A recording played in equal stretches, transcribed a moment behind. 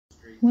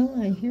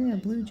Well, I hear a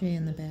blue jay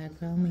in the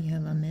background. We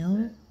have a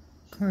male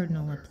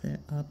cardinal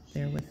up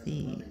there with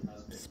the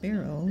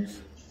sparrows,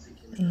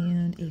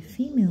 and a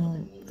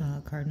female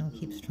cardinal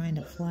keeps trying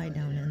to fly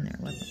down in there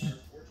with them.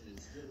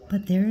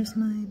 But there's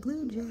my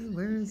blue jay.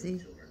 Where is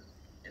he?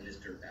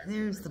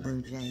 There's the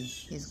blue jay.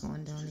 He's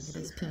going down to get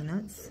his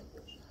peanuts.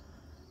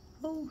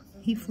 Oh,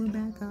 he flew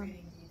back up.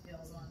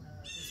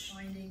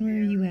 Where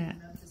are you at?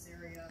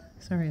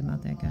 Sorry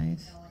about that,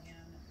 guys.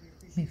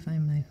 Let me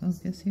find my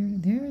focus here.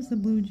 There's the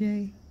blue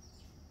jay.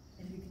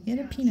 Get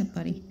a peanut,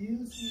 buddy.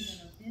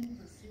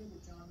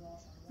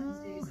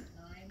 Oh.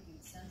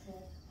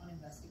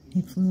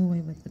 He flew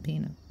away with the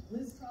peanut.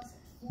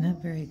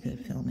 Not very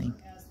good filming,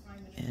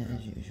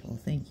 as usual.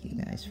 Thank you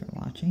guys for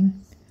watching.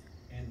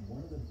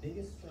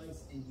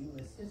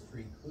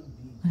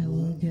 I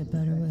will get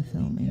better with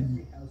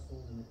filming.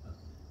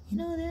 You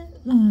know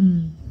that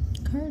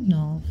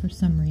cardinal, for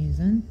some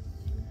reason,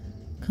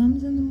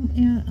 comes in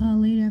the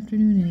late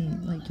afternoon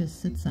and he like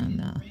just sits on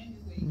the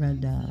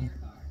red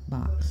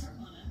box.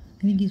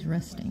 I think he's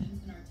resting.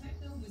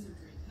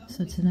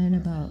 So tonight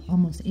about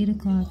almost 8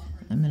 o'clock,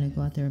 I'm going to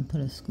go out there and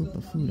put a scoop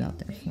of food out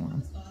there for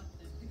him.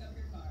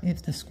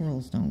 If the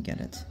squirrels don't get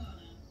it.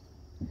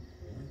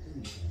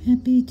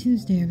 Happy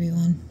Tuesday,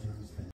 everyone.